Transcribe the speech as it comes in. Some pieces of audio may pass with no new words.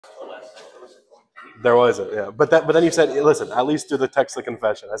There wasn't, yeah. But then you said, listen, at least do the text of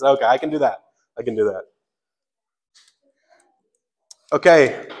confession. I said, okay, I can do that. I can do that.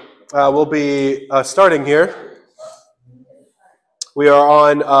 Okay, we'll be starting here. We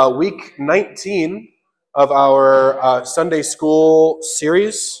are on week 19 of our Sunday school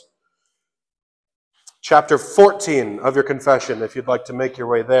series. Chapter 14 of your confession, if you'd like to make your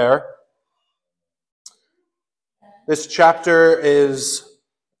way there. This chapter is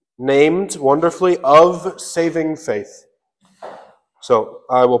named wonderfully Of Saving Faith. So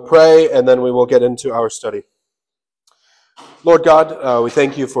I will pray and then we will get into our study. Lord God, we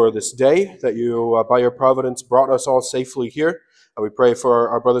thank you for this day that you, by your providence, brought us all safely here. We pray for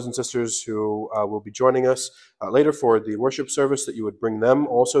our brothers and sisters who will be joining us later for the worship service, that you would bring them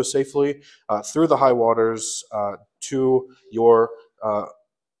also safely through the high waters to your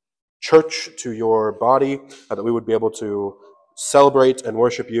church, to your body, that we would be able to celebrate and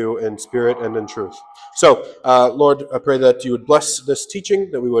worship you in spirit and in truth. So, Lord, I pray that you would bless this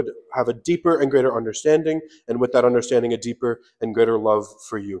teaching, that we would have a deeper and greater understanding, and with that understanding, a deeper and greater love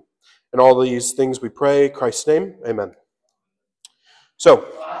for you. In all these things we pray, in Christ's name, amen. So,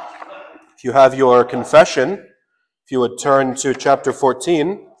 if you have your confession, if you would turn to chapter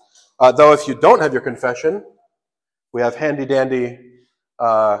 14, though if you don't have your confession, we have handy-dandy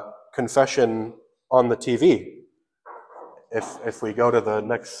confession on the TV. If we go to the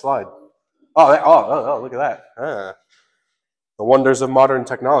next slide. Oh, look at that. The wonders of modern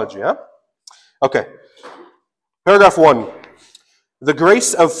technology, huh? Okay. Paragraph 1. The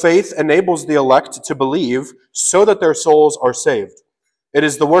grace of faith enables the elect to believe so that their souls are saved. It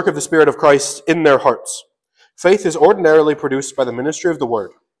is the work of the Spirit of Christ in their hearts. Faith is ordinarily produced by the ministry of the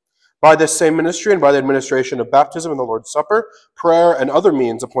Word. By this same ministry and by the administration of baptism and the Lord's Supper, prayer, and other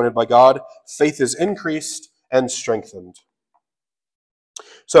means appointed by God, faith is increased and strengthened.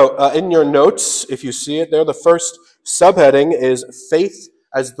 So in your notes, if you see it there, the first subheading is faith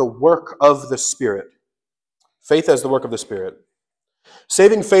as the work of the Spirit. Faith as the work of the Spirit.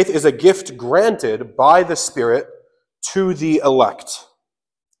 Saving faith is a gift granted by the Spirit to the elect.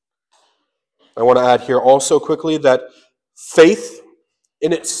 I want to add here also quickly that faith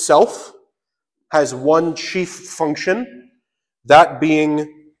in itself has one chief function, that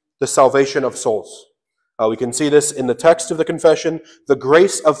being the salvation of souls. We can see this in the text of the confession. The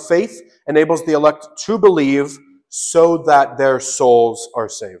grace of faith enables the elect to believe so that their souls are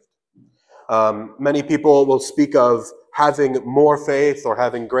saved. Many people will speak of having more faith or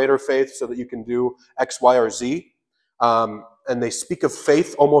having greater faith so that you can do X, Y, or Z. And they speak of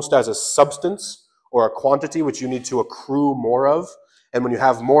faith almost as a substance or a quantity which you need to accrue more of. And when you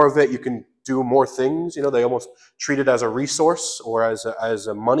have more of it, you can do more things. You know, they almost treat it as a resource or as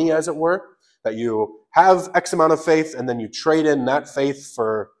a money, as it were, that you have X amount of faith and then you trade in that faith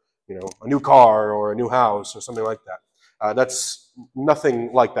for, you know, a new car or a new house or something like that. That's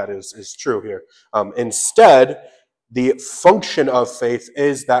nothing like that is true here. Instead, the function of faith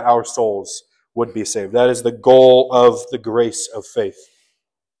is that our souls would be saved. That is the goal of the grace of faith.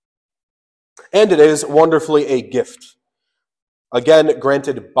 And it is wonderfully a gift. Again,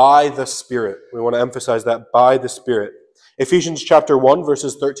 granted by the Spirit. We want to emphasize that, by the Spirit. Ephesians chapter 1,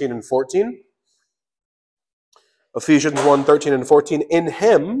 verses 13 and 14. Ephesians 1, 13 and 14. In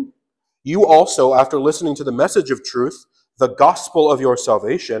him, you also, after listening to the message of truth, the gospel of your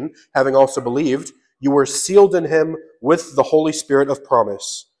salvation, having also believed, you were sealed in him with the Holy Spirit of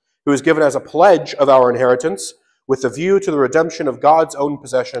promise, who is given as a pledge of our inheritance, with a view to the redemption of God's own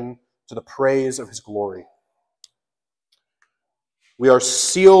possession, to the praise of his glory. We are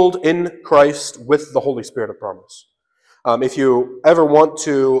sealed in Christ with the Holy Spirit of promise. If you ever want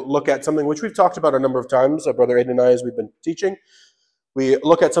to look at something which we've talked about a number of times, Brother Aiden and I, as we've been teaching, we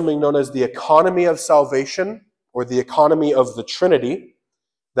look at something known as the economy of salvation, or the economy of the Trinity,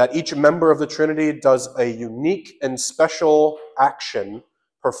 that each member of the Trinity does a unique and special action,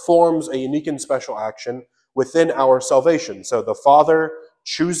 performs a unique and special action within our salvation. So the Father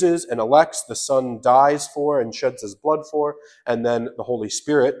chooses and elects, the Son dies for and sheds his blood for, and then the Holy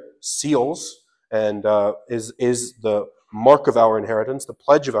Spirit seals and is the mark of our inheritance, the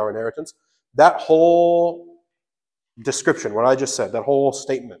pledge of our inheritance. That whole description, what I just said, that whole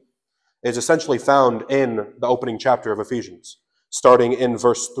statement, is essentially found in the opening chapter of Ephesians. Starting in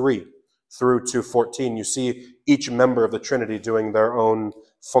verse 3 through to 14, you see each member of the Trinity doing their own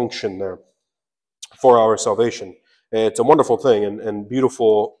function there for our salvation. It's a wonderful thing and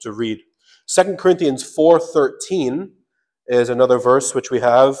beautiful to read. 2 Corinthians 4:13 is another verse which we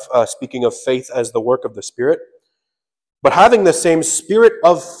have, speaking of faith as the work of the Spirit. But having the same spirit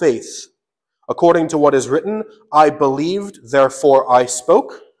of faith, according to what is written, I believed, therefore I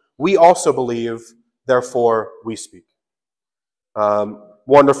spoke. We also believe, therefore we speak.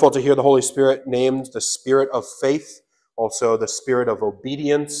 Wonderful to hear the Holy Spirit named the Spirit of faith, also the Spirit of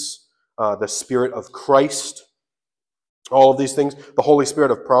obedience, the Spirit of Christ, all of these things, the Holy Spirit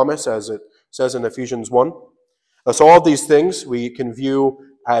of promise, as it says in Ephesians 1. So all of these things we can view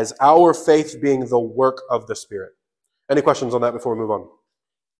as our faith being the work of the Spirit. Any questions on that before we move on?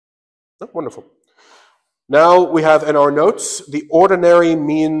 No? Wonderful. Now we have in our notes the ordinary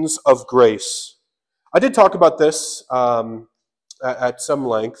means of grace. I did talk about this at some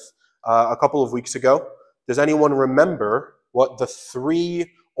length a couple of weeks ago. Does anyone remember what the 3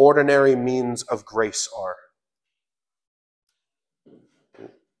 ordinary means of grace are?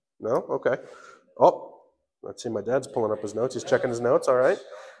 No? Okay. Oh, let's see, my dad's pulling up his notes. He's checking his notes, all right.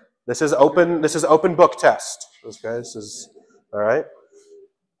 This is open book test. This is all right.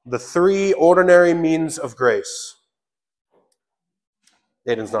 The 3 ordinary means of grace.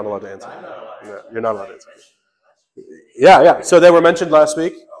 Aiden's not allowed to answer. No, you're not allowed to answer. Yeah. So they were mentioned last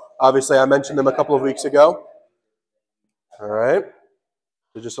week. Obviously, I mentioned them a couple of weeks ago. All right.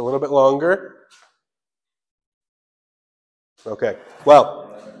 So just a little bit longer. Okay. Well.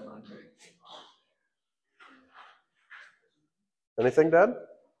 Anything, Dad?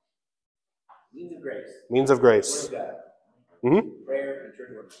 Means of grace. Means of grace. Mm-hmm. Prayer and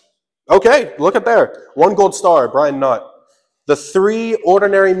church. Okay, look at there. 1 gold star, Brian Naught. The 3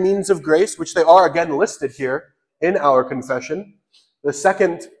 ordinary means of grace, which they are again listed here in our confession. The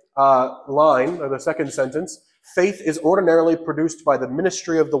second line, or the second sentence, faith is ordinarily produced by the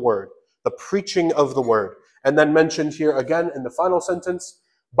ministry of the word, the preaching of the word. And then mentioned here again in the final sentence,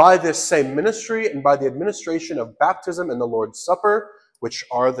 by this same ministry and by the administration of baptism and the Lord's Supper, which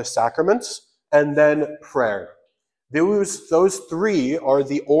are the sacraments, and then prayer. Those 3 are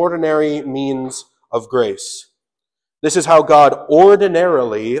the ordinary means of grace. This is how God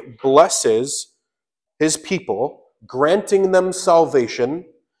ordinarily blesses his people, granting them salvation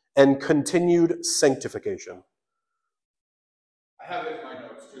and continued sanctification. I have it in my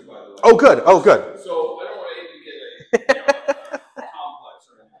notes too, by the way. Oh, good. Oh, good. So I don't want to get complex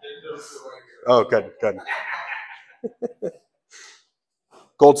or anything. Oh, good.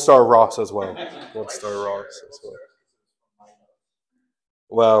 Gold Star Ross as well. Gold Star Ross as well.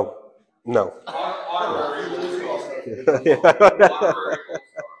 Well, no.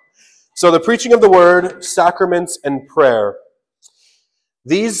 So the preaching of the word, sacraments, and prayer.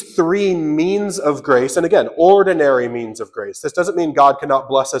 These 3 means of grace, and again, ordinary means of grace. This doesn't mean God cannot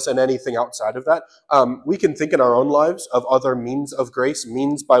bless us in anything outside of that. We can think in our own lives of other means of grace,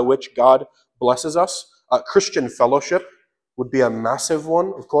 means by which God blesses us. Christian fellowship would be a massive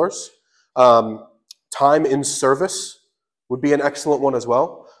one, of course. Time in service would be an excellent one as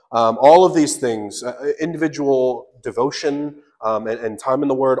well. All of these things, individual devotion and time in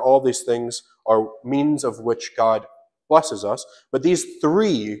the Word, all these things are means of which God blesses us. But these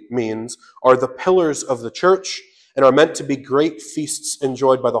 3 means are the pillars of the church and are meant to be great feasts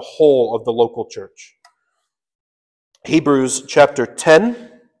enjoyed by the whole of the local church. Hebrews chapter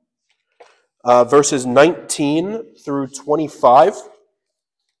 10, verses 19 through 25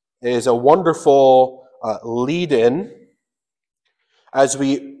 is a wonderful lead-in as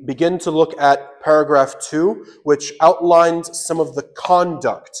we begin to look at paragraph 2, which outlines some of the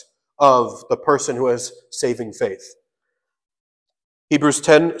conduct of the person who has saving faith. Hebrews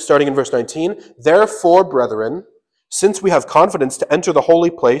 10, starting in verse 19, therefore, brethren, since we have confidence to enter the holy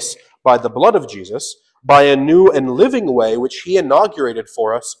place by the blood of Jesus, by a new and living way which he inaugurated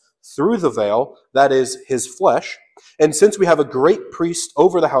for us through the veil, that is, his flesh, and since we have a great priest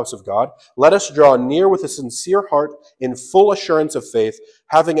over the house of God, let us draw near with a sincere heart in full assurance of faith,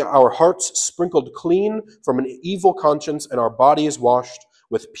 having our hearts sprinkled clean from an evil conscience and our bodies washed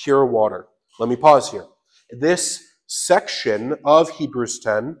with pure water. Let me pause here. This section of Hebrews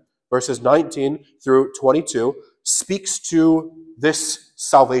 10, verses 19 through 22, speaks to this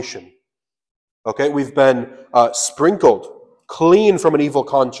salvation. Okay, we've been sprinkled clean from an evil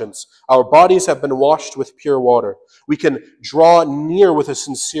conscience. Our bodies have been washed with pure water. We can draw near with a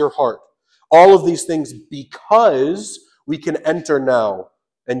sincere heart. All of these things because we can enter now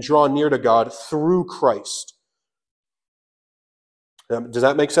and draw near to God through Christ. Does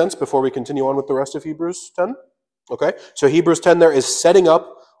that make sense before we continue on with the rest of Hebrews 10? Okay, so Hebrews 10 there is setting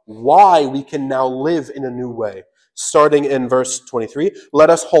up why we can now live in a new way. Starting in verse 23, let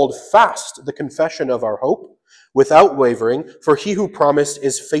us hold fast the confession of our hope without wavering, for he who promised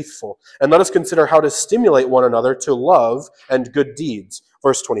is faithful. And let us consider how to stimulate one another to love and good deeds.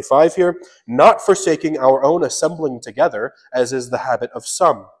 Verse 25 here, not forsaking our own assembling together, as is the habit of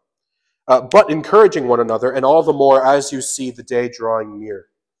some, but encouraging one another, and all the more as you see the day drawing near.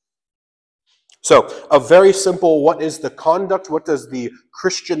 So, a very simple, what is the conduct, what does the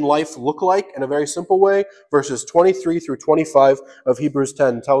Christian life look like in a very simple way? Verses 23 through 25 of Hebrews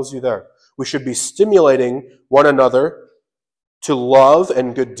 10 tells you there. We should be stimulating one another to love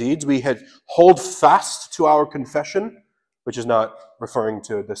and good deeds. We had hold fast to our confession, which is not referring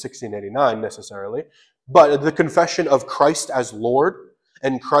to the 1689 necessarily, but the confession of Christ as Lord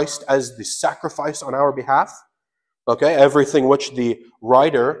and Christ as the sacrifice on our behalf. Okay, everything which the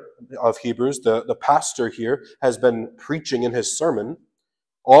writer of Hebrews, the pastor here, has been preaching in his sermon,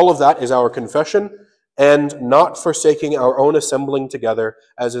 all of that is our confession, and not forsaking our own assembling together,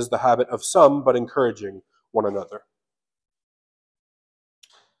 as is the habit of some, but encouraging one another.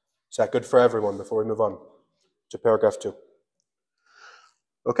 Is that good for everyone before we move on to paragraph 2?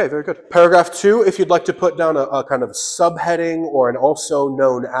 Okay, very good. Paragraph 2, if you'd like to put down a kind of subheading or an also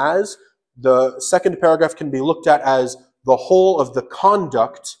known as, the second paragraph can be looked at as the whole of the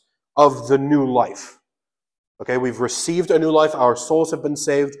conduct of the new life. Okay, we've received a new life. Our souls have been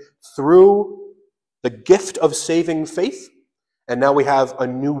saved through the gift of saving faith, and now we have a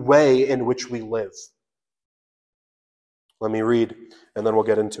new way in which we live. Let me read, and then we'll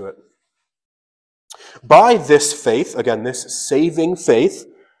get into it. By this faith, again, this saving faith,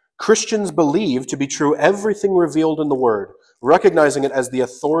 Christians believe to be true everything revealed in the Word, recognizing it as the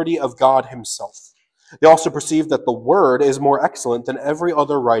authority of God Himself. They also perceive that the Word is more excellent than every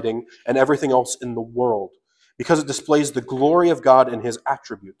other writing and everything else in the world, because it displays the glory of God in His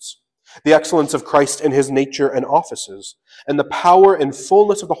attributes, the excellence of Christ in His nature and offices, and the power and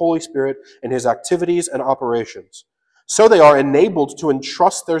fullness of the Holy Spirit in His activities and operations. So they are enabled to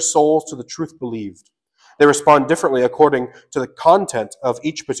entrust their souls to the truth believed. They respond differently according to the content of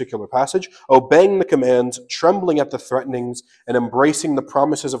each particular passage, obeying the commands, trembling at the threatenings, and embracing the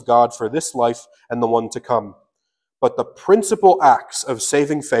promises of God for this life and the one to come. But the principal acts of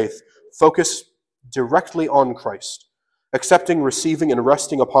saving faith focus directly on Christ, accepting, receiving, and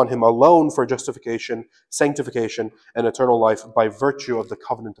resting upon Him alone for justification, sanctification, and eternal life by virtue of the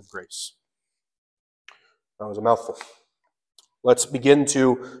covenant of grace. That was a mouthful. Let's begin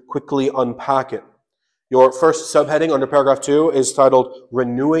to quickly unpack it. Your first subheading under paragraph 2 is titled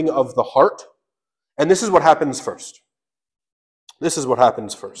Renewing of the Heart. And this is what happens first. This is what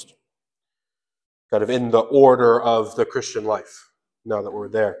happens first. Kind of in the order of the Christian life, now that we're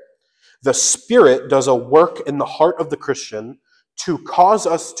there. The Spirit does a work in the heart of the Christian to cause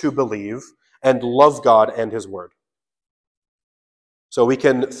us to believe and love God and His Word. So we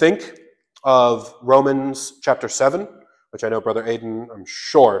can think of Romans chapter 7, which I know Brother Aiden, I'm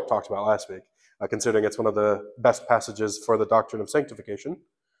sure, talked about last week. Considering it's one of the best passages for the doctrine of sanctification.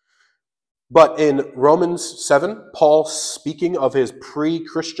 But in Romans 7, Paul, speaking of his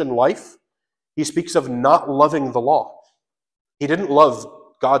pre-Christian life, he speaks of not loving the law. He didn't love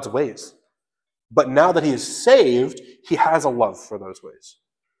God's ways. But now that he is saved, he has a love for those ways.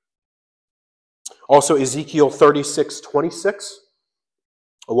 Also, Ezekiel 36:26,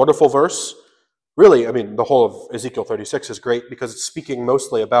 a wonderful verse. Really, I mean, the whole of Ezekiel 36 is great because it's speaking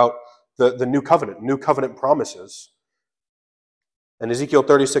mostly about the new covenant promises. And Ezekiel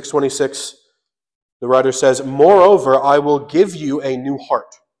 36:26, the writer says, "Moreover, I will give you a new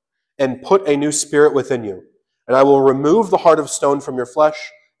heart and put a new spirit within you. And I will remove the heart of stone from your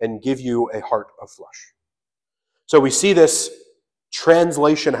flesh and give you a heart of flesh." So we see this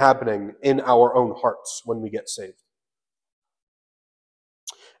translation happening in our own hearts when we get saved.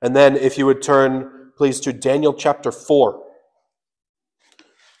 And then if you would turn, please, to Daniel chapter 4.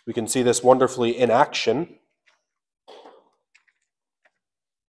 We can see this wonderfully in action.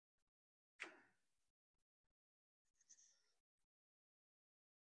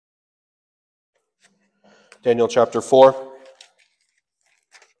 Daniel chapter 4.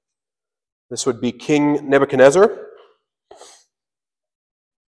 This would be King Nebuchadnezzar.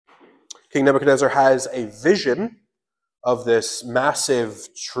 King Nebuchadnezzar has a vision of this massive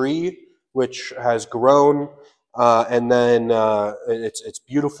tree which has grown, and then it's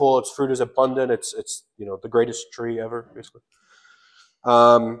beautiful. Its fruit is abundant. It's the greatest tree ever, basically.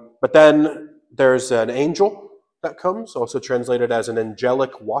 But then there's an angel that comes, also translated as an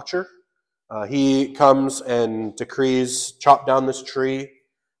angelic watcher. He comes and decrees, chop down this tree.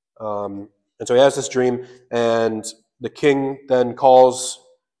 And so he has this dream, and the king then calls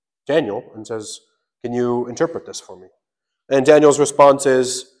Daniel and says, "Can you interpret this for me?" And Daniel's response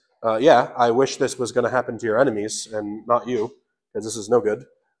is, "Yeah, I wish this was going to happen to your enemies and not you, because this is no good.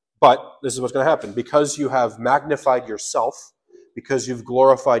 But this is what's going to happen. Because you have magnified yourself, because you've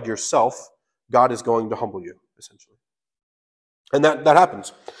glorified yourself, God is going to humble you," essentially. And that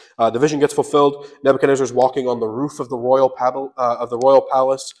happens. The vision gets fulfilled. Nebuchadnezzar is walking on the roof of the royal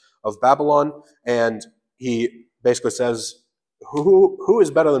palace, of Babylon, and he basically says, who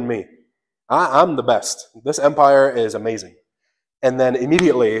is better than me? I'm the best. This empire is amazing. And then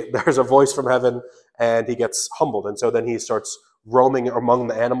immediately there's a voice from heaven, and he gets humbled. And so then he starts roaming among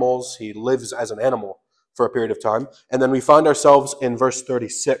the animals. He lives as an animal for a period of time. And then we find ourselves in verse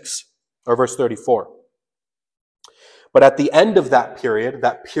 36, or verse 34. But at the end of that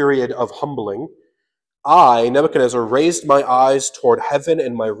period of humbling, I, Nebuchadnezzar, raised my eyes toward heaven,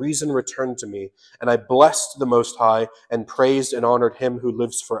 and my reason returned to me, and I blessed the Most High, and praised and honored him who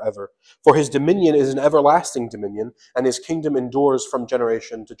lives forever. For his dominion is an everlasting dominion, and his kingdom endures from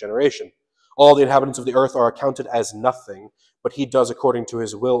generation to generation. All the inhabitants of the earth are accounted as nothing, but he does according to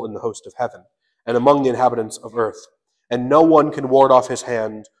his will in the host of heaven, and among the inhabitants of earth. And no one can ward off his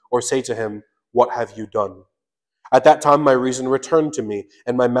hand, or say to him, "What have you done?" At that time my reason returned to me,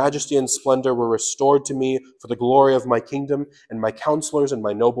 and my majesty and splendor were restored to me for the glory of my kingdom, and my counselors and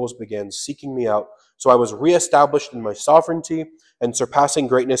my nobles began seeking me out. So I was reestablished in my sovereignty, and surpassing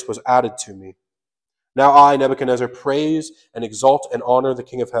greatness was added to me. Now I, Nebuchadnezzar, praise and exalt and honor the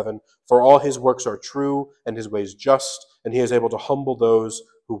King of heaven, for all his works are true, and his ways just, and he is able to humble those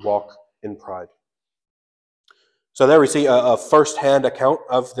who walk in pride. So there we see a first-hand account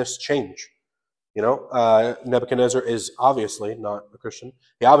of this change. Nebuchadnezzar is obviously not a Christian.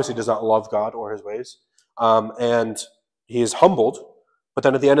 He obviously does not love God or his ways. And he is humbled. But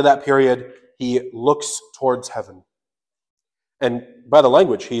then at the end of that period, he looks towards heaven. And by the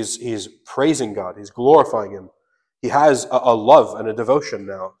language, he's praising God. He's glorifying him. He has a love and a devotion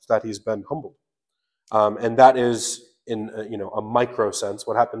now that he's been humbled. And that is, in a micro sense,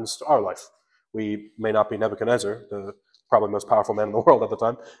 what happens to our life. We may not be Nebuchadnezzar, the probably most powerful man in the world at the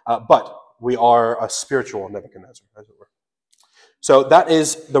time, but we are a spiritual Nebuchadnezzar, as it were. So that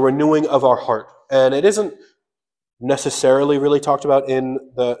is the renewing of our heart. And it isn't necessarily really talked about in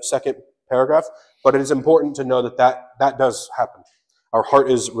the second paragraph, but it is important to know that does happen. Our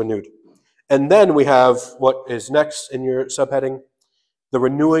heart is renewed. And then we have what is next in your subheading, the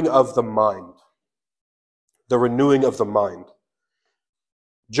renewing of the mind. The renewing of the mind.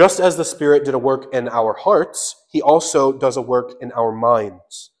 Just as the Spirit did a work in our hearts, he also does a work in our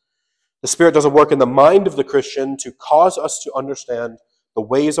minds. The Spirit does a work in the mind of the Christian to cause us to understand the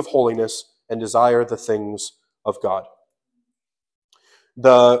ways of holiness and desire the things of God.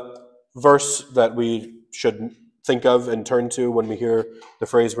 The verse that we should think of and turn to when we hear the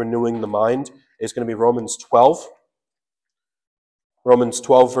phrase renewing the mind is going to be Romans 12. Romans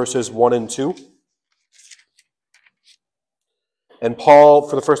 12, verses 1 and 2. And Paul,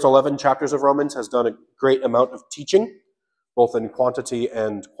 for the first 11 chapters of Romans, has done a great amount of teaching, both in quantity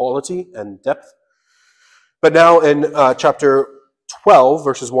and quality and depth. But now in chapter 12,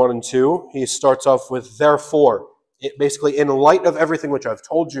 verses 1 and 2, he starts off with, therefore. Basically, in light of everything which I've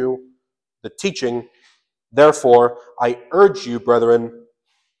told you, the teaching, therefore, I urge you, brethren,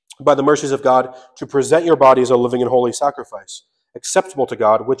 by the mercies of God, to present your bodies a living and holy sacrifice, acceptable to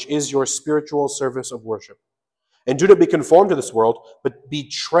God, which is your spiritual service of worship. And do not be conformed to this world, but be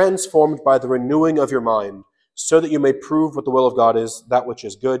transformed by the renewing of your mind, so that you may prove what the will of God is, that which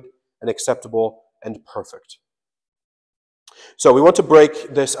is good and acceptable and perfect. So we want to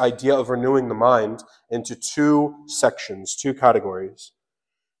break this idea of renewing the mind into two sections, two categories.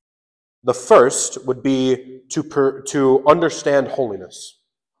 The first would be to understand holiness.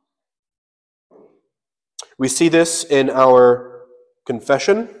 We see this in our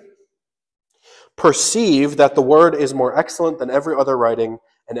confession. Perceive that the word is more excellent than every other writing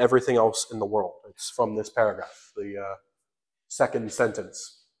and everything else in the world. It's from this paragraph, the second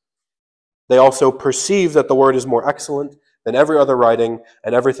sentence. They also perceive that the word is more excellent than every other writing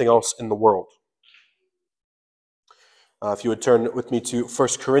and everything else in the world. If you would turn with me to 1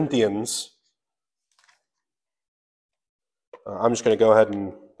 Corinthians. I'm just going to go ahead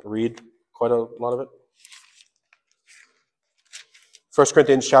and read quite a lot of it. 1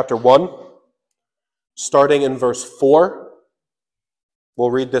 Corinthians chapter 1. Starting in verse 4, we'll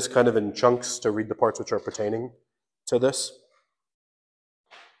read this kind of in chunks to read the parts which are pertaining to this.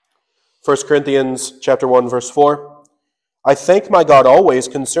 1 Corinthians chapter 1, verse 4. I thank my God always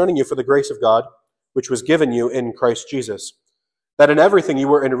concerning you for the grace of God, which was given you in Christ Jesus, that in everything you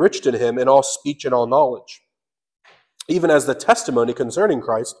were enriched in him in all speech and all knowledge, even as the testimony concerning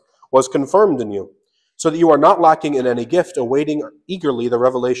Christ was confirmed in you, so that you are not lacking in any gift, awaiting eagerly the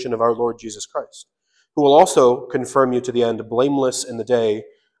revelation of our Lord Jesus Christ, who will also confirm you to the end, blameless in the day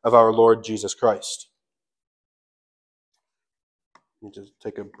of our Lord Jesus Christ. Let me just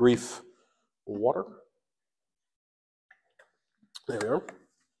take a brief water. There we are.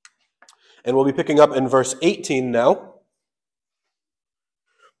 And we'll be picking up in verse 18 now.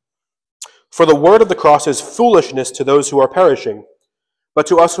 For the word of the cross is foolishness to those who are perishing, but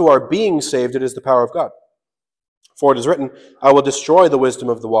to us who are being saved it is the power of God. For it is written, I will destroy the wisdom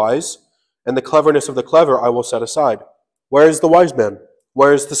of the wise, and the cleverness of the clever I will set aside. Where is the wise man?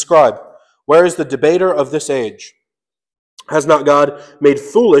 Where is the scribe? Where is the debater of this age? Has not God made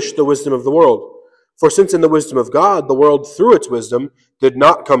foolish the wisdom of the world? For since in the wisdom of God, the world through its wisdom did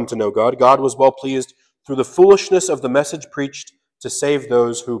not come to know God, God was well pleased through the foolishness of the message preached to save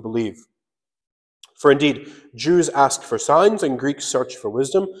those who believe. For indeed, Jews ask for signs and Greeks search for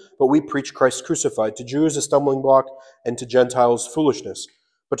wisdom, but we preach Christ crucified, to Jews a stumbling block and to Gentiles foolishness.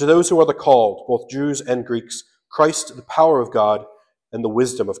 But to those who are the called, both Jews and Greeks, Christ the power of God and the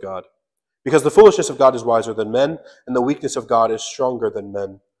wisdom of God. Because the foolishness of God is wiser than men, and the weakness of God is stronger than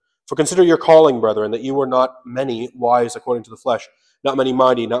men. For consider your calling, brethren, that you were not many wise according to the flesh, not many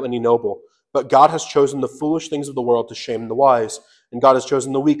mighty, not many noble. But God has chosen the foolish things of the world to shame the wise, and God has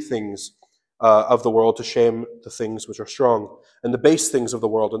chosen the weak things of the world to shame the things which are strong, and the base things of the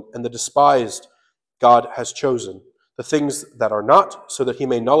world and the despised God has chosen, the things that are not, so that he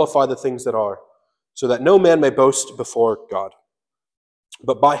may nullify the things that are, so that no man may boast before God.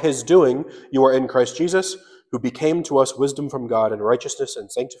 But by his doing you are in Christ Jesus, who became to us wisdom from God and righteousness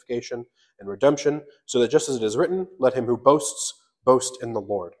and sanctification and redemption, so that just as it is written, let him who boasts boast in the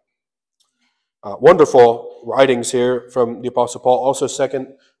Lord. Wonderful writings here from the Apostle Paul. Also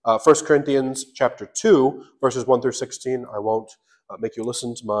 1 Corinthians chapter 2, verses 1 through 16. I won't make you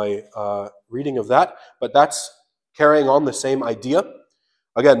listen to my reading of that, but that's carrying on the same idea.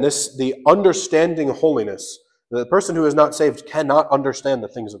 Again, the understanding holiness. The person who is not saved cannot understand the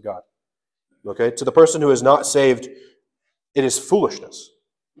things of God. Okay? To the person who is not saved, it is foolishness.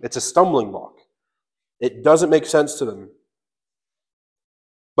 It's a stumbling block. It doesn't make sense to them.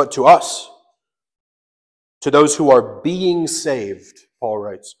 But to us, to those who are being saved, Paul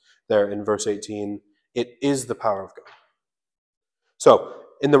writes there in verse 18, it is the power of God. So,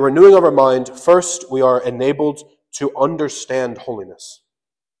 in the renewing of our mind, first we are enabled to understand holiness.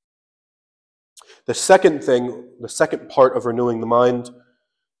 The second thing, the second part of renewing the mind,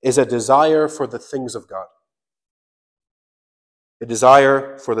 is a desire for the things of God. A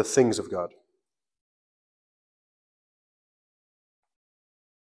desire for the things of God.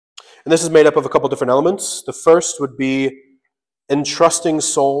 And this is made up of a couple different elements. The first would be entrusting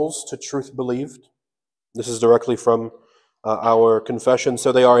souls to truth believed. This is directly from our confession.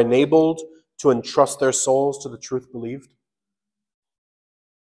 So they are enabled to entrust their souls to the truth believed.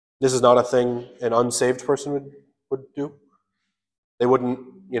 This is not a thing an unsaved person would do. They wouldn't,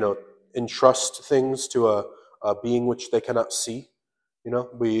 entrust things to a being which they cannot see.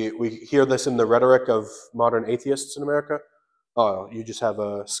 We hear this in the rhetoric of modern atheists in America. Oh, you just have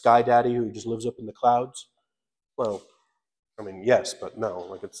a sky daddy who just lives up in the clouds. Well, I mean, yes, but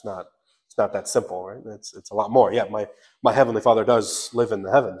no. It's not that simple, right? It's a lot more. Yeah, my heavenly Father does live in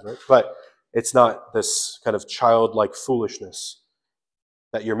the heavens, right? But it's not this kind of childlike foolishness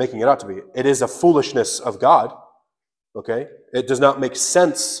that you're making it out to be. It is a foolishness of God. Okay, it does not make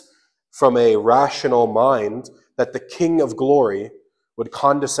sense from a rational mind that the King of glory would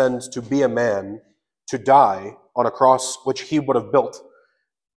condescend to be a man to die on a cross which he would have built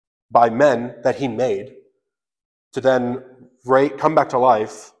by men that he made, to then come back to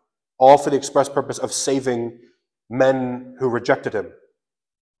life, all for the express purpose of saving men who rejected him,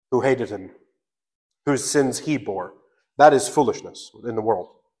 who hated him, whose sins he bore. That is foolishness in the world.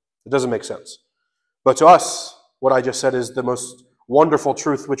 It doesn't make sense. But to us, what I just said is the most wonderful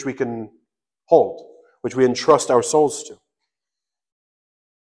truth which we can hold, which we entrust our souls to.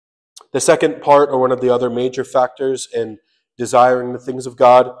 The second part, or one of the other major factors in desiring the things of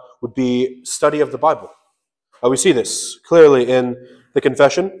God, would be study of the Bible. We see this clearly in the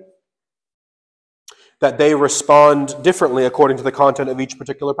confession, that they respond differently according to the content of each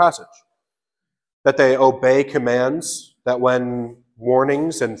particular passage. That they obey commands, that when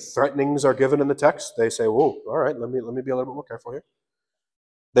warnings and threatenings are given in the text, they say, whoa, all right, let me be a little bit more careful here.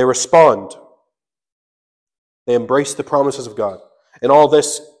 They respond. They embrace the promises of God. And all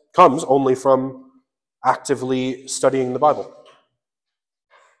this comes only from actively studying the Bible.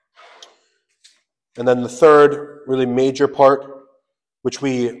 And then the third really major part, which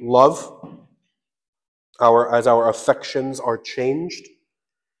we love, as our affections are changed,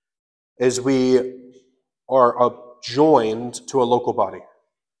 is we are joined to a local body.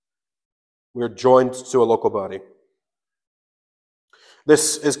 We are joined to a local body.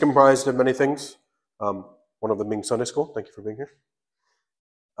 This is comprised of many things. One of them being Sunday school. Thank you for being here.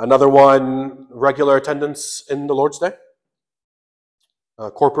 Another one, regular attendance in the Lord's Day.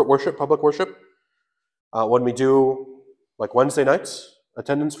 Corporate worship, public worship. When we do, like Wednesday nights,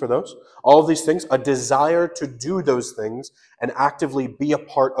 attendance for those. All of these things, a desire to do those things and actively be a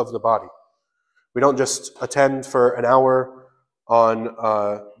part of the body. We don't just attend for an hour on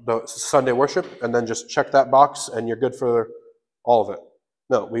the Sunday worship and then just check that box and you're good for all of it.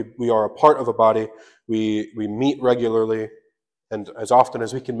 No, we are a part of a body. We meet regularly and as often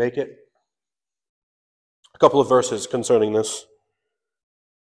as we can make it. A couple of verses concerning this.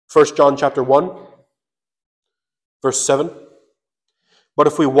 1 John chapter 1, verse 7. But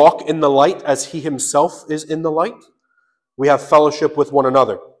if we walk in the light as he himself is in the light, we have fellowship with one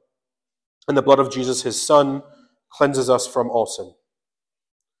another. And the blood of Jesus, his Son, cleanses us from all sin.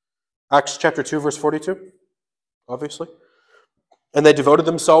 Acts chapter 2, verse 42, obviously. And they devoted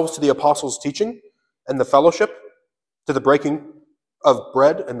themselves to the apostles' teaching and the fellowship, to the breaking of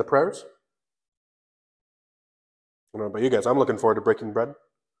bread and the prayers. I don't know about you guys. I'm looking forward to breaking bread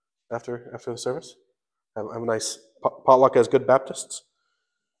after the service. Have a nice potluck as good Baptists.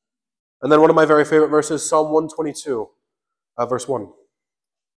 And then one of my very favorite verses, Psalm 122, verse 1.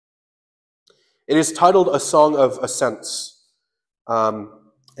 It is titled A Song of Ascents.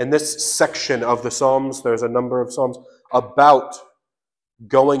 In this section of the Psalms, there's a number of Psalms about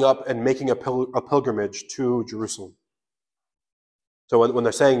going up and making a pilgrimage to Jerusalem. So when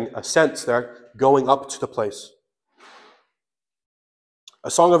they're saying ascents, they're going up to the place. A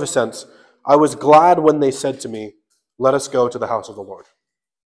Song of Ascents. I was glad when they said to me, let us go to the house of the Lord.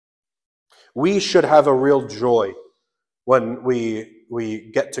 We should have a real joy when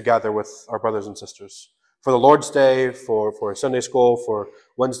we get together with our brothers and sisters. For the Lord's Day, for Sunday school, for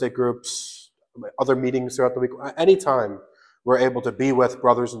Wednesday groups, other meetings throughout the week, anytime we're able to be with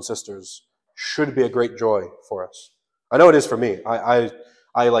brothers and sisters should be a great joy for us. I know it is for me. I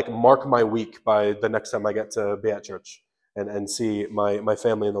like mark my week by the next time I get to be at church and see my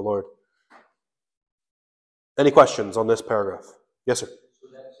family in the Lord. Any questions on this paragraph? Yes, sir. So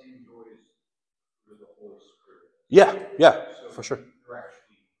that same joy is through the Holy Spirit. Yeah, So for sure. You're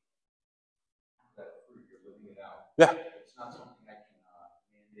actually, that fruit, you're living it out. Yeah. It's not something I can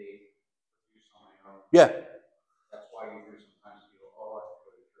mandate, produce on my own. Yeah. That's why you hear sometimes people, oh, I have to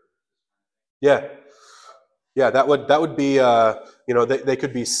go to church. Yeah, that would be they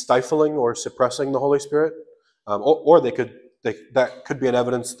could be stifling or suppressing the Holy Spirit, or that could be an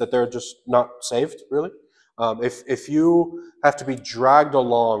evidence that they're just not saved, really. If you have to be dragged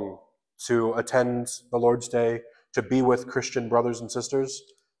along to attend the Lord's Day, to be with Christian brothers and sisters,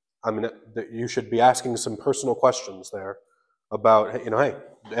 I mean, you should be asking some personal questions there about, hey,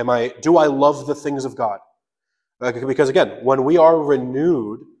 do I love the things of God? Because again, when we are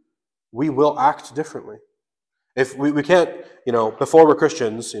renewed, we will act differently. If we can't, before we're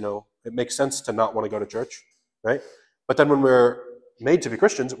Christians, it makes sense to not want to go to church, right? But then when we're made to be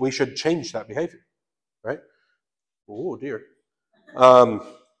Christians, we should change that behavior, right? Oh dear.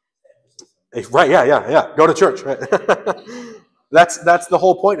 Right, yeah. Go to church, right? That's the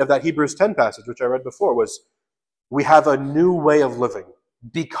whole point of that Hebrews 10 passage, which I read before, was we have a new way of living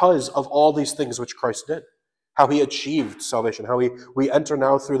because of all these things which Christ did. How he achieved salvation, how we enter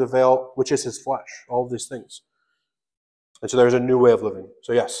now through the veil, which is his flesh, all of these things. And so there's a new way of living.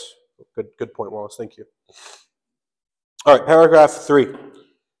 So yes, good point, Wallace. Thank you. All right, paragraph 3.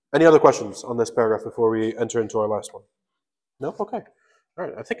 Any other questions on this paragraph before we enter into our last one? No? Okay. All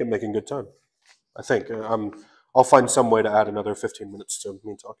right, I think I'm making good time. I think. I'll find some way to add another 15 minutes to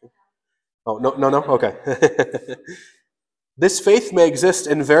me talking. Oh, no? Okay. This faith may exist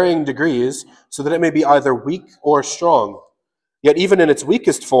in varying degrees so that it may be either weak or strong. Yet even in its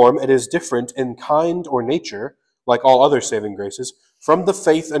weakest form, it is different in kind or nature, like all other saving graces, from the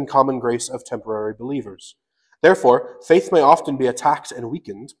faith and common grace of temporary believers. Therefore, faith may often be attacked and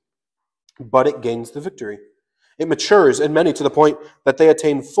weakened, but it gains the victory. It matures in many to the point that they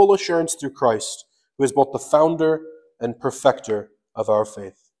attain full assurance through Christ, who is both the founder and perfecter of our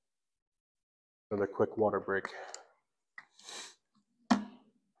faith. Another quick water break.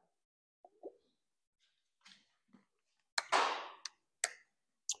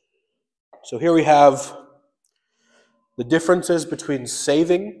 So here we have the differences between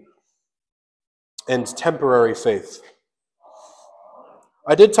saving and temporary faith.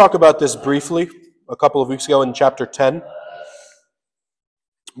 I did talk about this briefly a couple of weeks ago in chapter 10,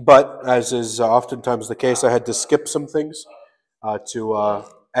 but as is oftentimes the case, I had to skip some things to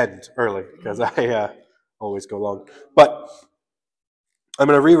end early because I always go long. But I'm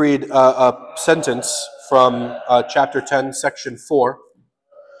going to reread a sentence from chapter 10, section 4.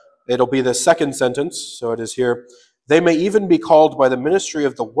 It'll be the second sentence, so it is here. They may even be called by the ministry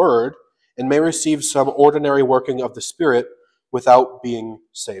of the word and may receive some ordinary working of the Spirit without being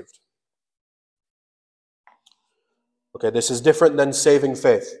saved. Okay, this is different than saving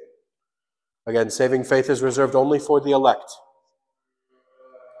faith. Again, saving faith is reserved only for the elect.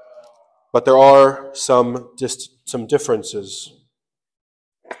 But there are some differences.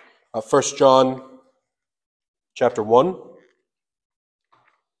 1 John chapter 1.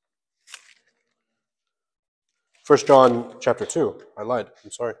 1 John chapter 2. I lied.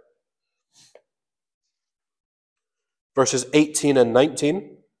 I'm sorry. Verses 18 and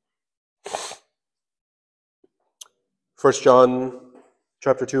 19. 1 John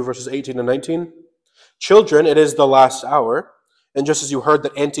chapter 2, verses 18 and 19. Children, it is the last hour, and just as you heard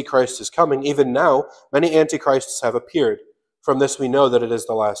that Antichrist is coming, even now many Antichrists have appeared. From this we know that it is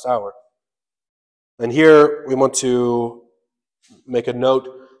the last hour. And here we want to make a note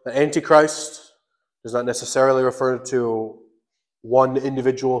that Antichrist does not necessarily refer to one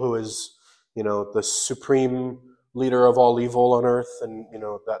individual who is, the supreme leader of all evil on earth, and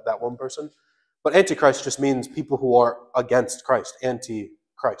that one person. But Antichrist just means people who are against Christ,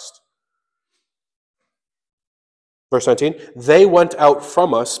 anti-Christ. Verse 19, they went out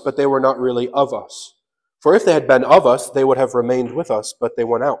from us, but they were not really of us. For if they had been of us, they would have remained with us, but they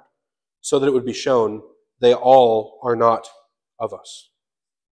went out, so that it would be shown they all are not of us.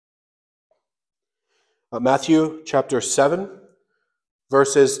 Matthew chapter 7,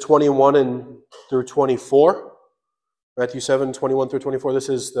 verses 21 through 24. Matthew 7, 21 through 24. This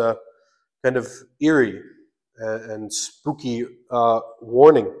is the kind of eerie and spooky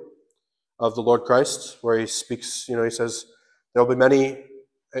warning of the Lord Christ, where he speaks, he says, there will be many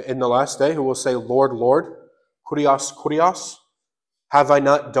in the last day who will say, Lord, Lord, Kurios, Kurios, have I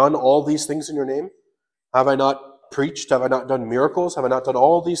not done all these things in your name? Have I not preached? Have I not done miracles? Have I not done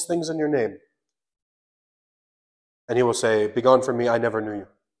all these things in your name? And he will say, begone from me, I never knew you.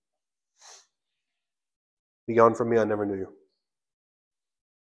 Begone from me, I never knew you.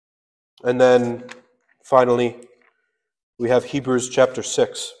 And then, finally, we have Hebrews chapter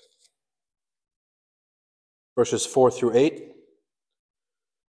 6, verses 4 through 8.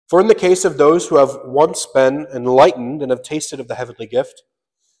 For in the case of those who have once been enlightened and have tasted of the heavenly gift,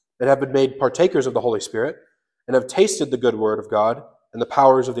 and have been made partakers of the Holy Spirit, and have tasted the good word of God and the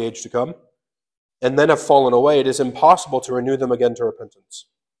powers of the age to come, and then have fallen away, it is impossible to renew them again to repentance,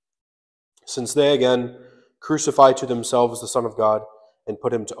 since they again crucify to themselves the Son of God and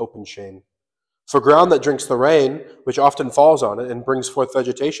put him to open shame. For ground that drinks the rain, which often falls on it, and brings forth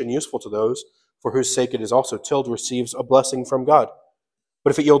vegetation useful to those for whose sake it is also tilled, receives a blessing from God.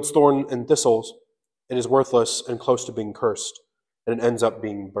 But if it yields thorn and thistles, it is worthless and close to being cursed, and it ends up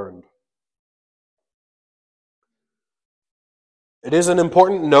being burned. It is an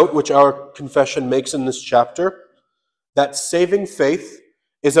important note which our confession makes in this chapter, that saving faith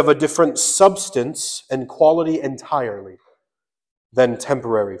is of a different substance and quality entirely than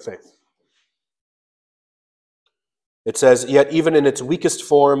temporary faith. It says, yet even in its weakest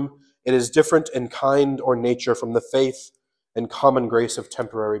form, it is different in kind or nature from the faith and common grace of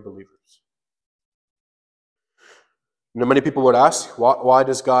temporary believers. Many people would ask, why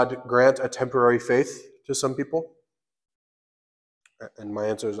does God grant a temporary faith to some people? And my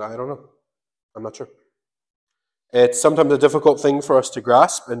answer is, I don't know. I'm not sure. It's sometimes a difficult thing for us to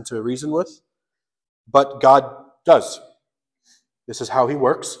grasp and to reason with, but God does. This is how he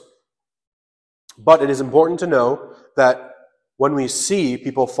works. But it is important to know that when we see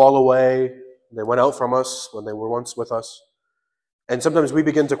people fall away, they went out from us when they were once with us, and sometimes we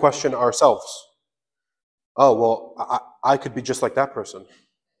begin to question ourselves. Oh, well, I could be just like that person.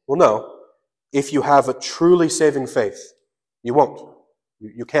 Well, no. If you have a truly saving faith, you won't.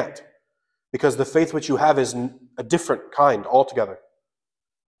 You can't. Because the faith which you have is a different kind altogether.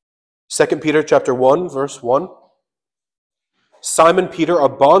 2 Peter chapter 1, verse 1. Simon Peter, a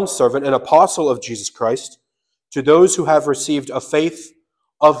bondservant and apostle of Jesus Christ, to those who have received a faith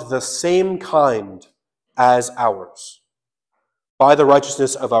of the same kind as ours, by the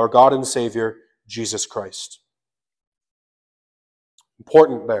righteousness of our God and Savior, Jesus Christ.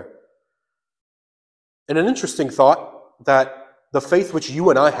 Important there. And an interesting thought, that the faith which you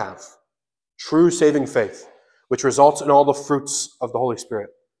and I have, true saving faith, which results in all the fruits of the Holy Spirit,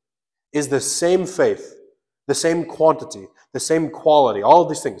 is the same faith, the same quantity, the same quality, all of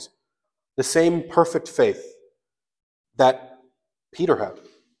these things, the same perfect faith that Peter had,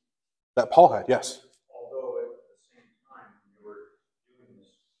 that Paul had, yes. Although at the same time we were doing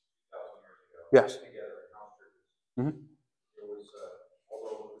this 2,000 years ago, yes. Together in house churches, there was,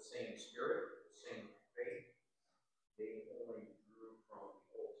 although the same spirit, the same faith, they only drew from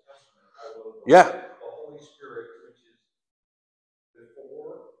the Old Testament, although the Holy Spirit, which is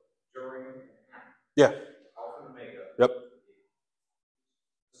before, during, and after, Alpha and Omega, Yep.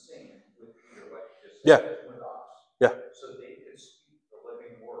 the same with Peter, like you just Yeah. with us. Yeah.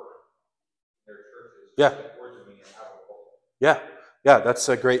 Yeah. Word to me and how to hold it. Yeah, yeah, that's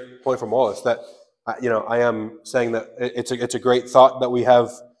a great point from Wallace. That I am saying that it's a great thought that we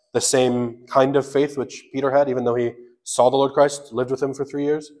have the same kind of faith which Peter had, even though he saw the Lord Christ, lived with him for 3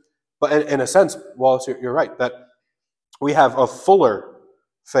 years. But in a sense, Wallace, you're right that we have a fuller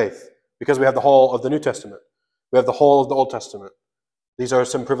faith because we have the whole of the New Testament. We have the whole of the Old Testament. These are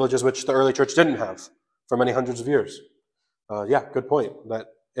some privileges which the early church didn't have for many hundreds of years. Yeah, good point. That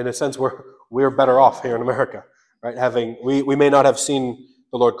in a sense we're better off here in America, right? We may not have seen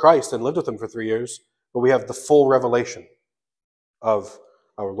the Lord Christ and lived with him for 3 years, but we have the full revelation of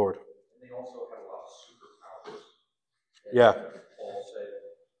our Lord. And they also had a lot of superpowers. And Yeah. Paul said,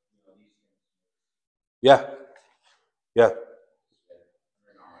 these things. Yeah. Yeah.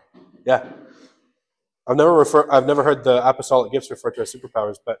 Yeah. I've never heard the apostolic gifts referred to as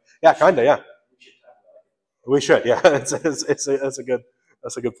superpowers, but yeah, kinda, yeah. We should, yeah. That's a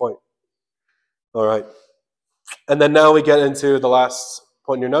good point. All right. And then now we get into the last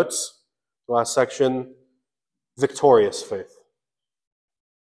point in your notes, the last section, victorious faith.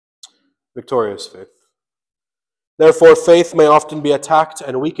 Victorious faith. Therefore, faith may often be attacked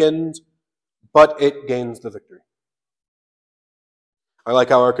and weakened, but it gains the victory. I like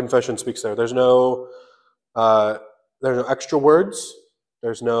how our confession speaks there. There's no extra words.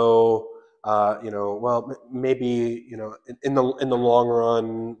 There's no, maybe, in the long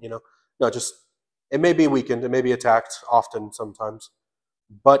run, no, just it may be weakened, it may be attacked often, sometimes,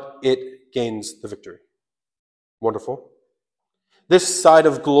 but it gains the victory. Wonderful. This side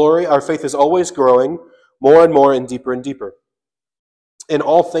of glory, our faith is always growing more and more and deeper and deeper. In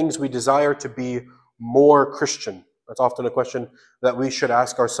all things, we desire to be more Christian. That's often a question that we should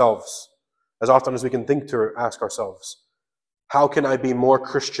ask ourselves, as often as we can think to ask ourselves. How can I be more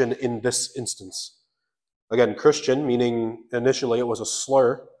Christian in this instance? Again, Christian, meaning initially it was a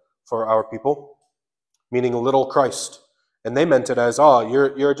slur for our people, meaning little Christ. And they meant it as,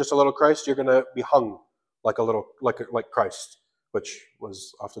 you're just a little Christ, you're going to be hung like Christ, which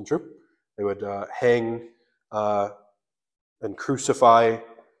was often true. They would hang and crucify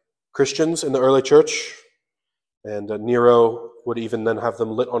Christians in the early church, and Nero would even then have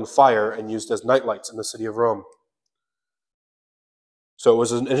them lit on fire and used as nightlights in the city of Rome. So it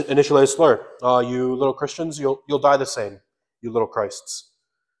was initially a slur. You little Christians, you'll die the same, you little Christs.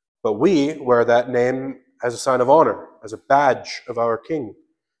 But we wear that name as a sign of honor, as a badge of our King.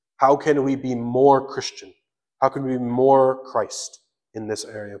 How can we be more Christian? How can we be more Christ in this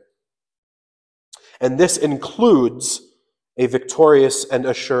area? And this includes a victorious and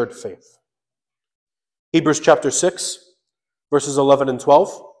assured faith. Hebrews chapter 6, verses 11 and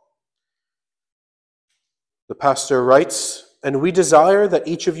 12. The pastor writes, "And we desire that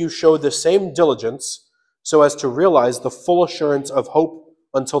each of you show the same diligence so as to realize the full assurance of hope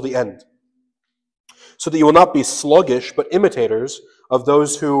until the end, so that you will not be sluggish, but imitators of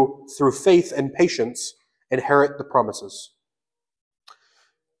those who, through faith and patience, inherit the promises."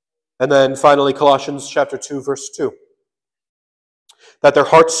 And then finally, Colossians chapter 2, verse 2. "That their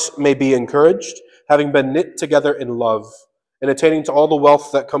hearts may be encouraged, having been knit together in love, and attaining to all the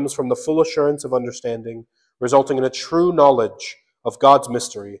wealth that comes from the full assurance of understanding, resulting in a true knowledge of God's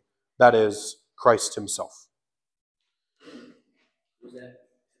mystery, that is, Christ himself."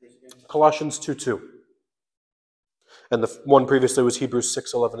 Colossians 2:2. And the one previously was Hebrews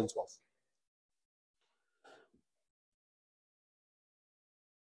 6:11 and 12.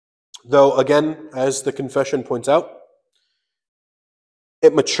 Though, again, as the confession points out,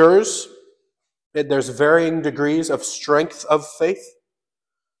 it matures. There's varying degrees of strength of faith.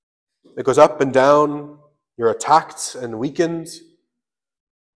 It goes up and down. You're attacked and weakened.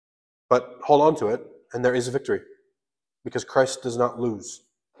 But hold on to it, and there is victory. Because Christ does not lose.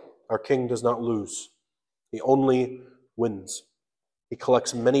 Our King does not lose. He only wins. He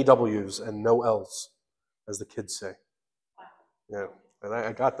collects many W's and no L's, as the kids say. Yeah, and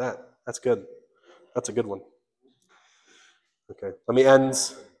I got that. That's good. That's a good one. Okay, let me end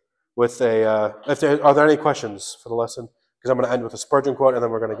with are there any questions for the lesson? Because I'm going to end with a Spurgeon quote, and then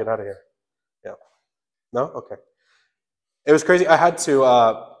we're going to get out of here. Yeah. No? Okay. It was crazy. I had to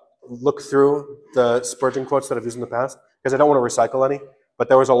look through the Spurgeon quotes that I've used in the past, because I don't want to recycle any, but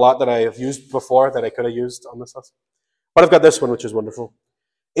there was a lot that I have used before that I could have used on this lesson. But I've got this one, which is wonderful.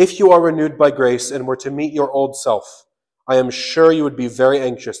 "If you are renewed by grace and were to meet your old self, I am sure you would be very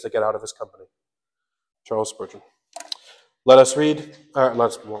anxious to get out of his company." Charles Spurgeon. Let us read. Let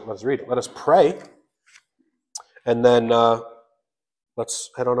us read. Let us pray, and then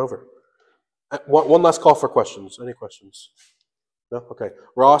let's head on over. One last call for questions. Any questions? No? Okay.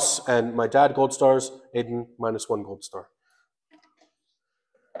 Ross and my dad, gold stars. Aiden, -1 gold star.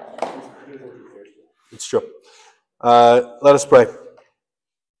 It's true. Let us pray.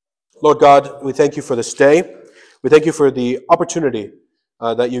 Lord God, we thank you for this day. We thank you for the opportunity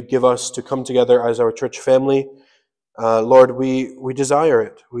that you give us to come together as our church family. Lord, we desire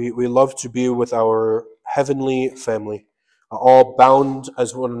it. We love to be with our heavenly family, all bound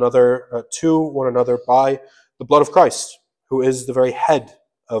as one another to one another by the blood of Christ, who is the very head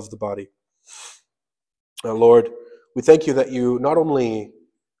of the body. Lord, we thank you that you not only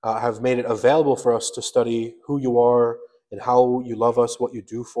have made it available for us to study who you are and how you love us, what you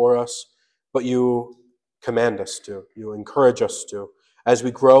do for us, but you command us to, you encourage us to, as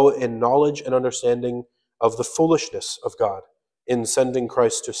we grow in knowledge and understanding of the foolishness of God in sending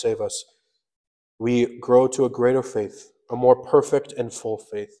Christ to save us. We grow to a greater faith, a more perfect and full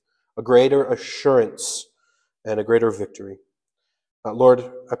faith, a greater assurance, and a greater victory.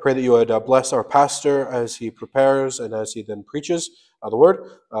 Lord, I pray that you would bless our pastor as he prepares and as he then preaches the word.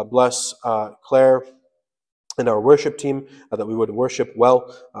 Bless Claire and our worship team, that we would worship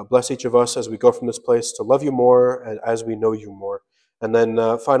well. Bless each of us as we go from this place to love you more and as we know you more. And then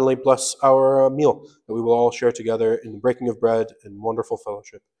finally, bless our meal that we will all share together in the breaking of bread and wonderful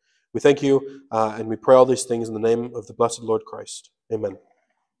fellowship. We thank you and we pray all these things in the name of the blessed Lord Christ. Amen.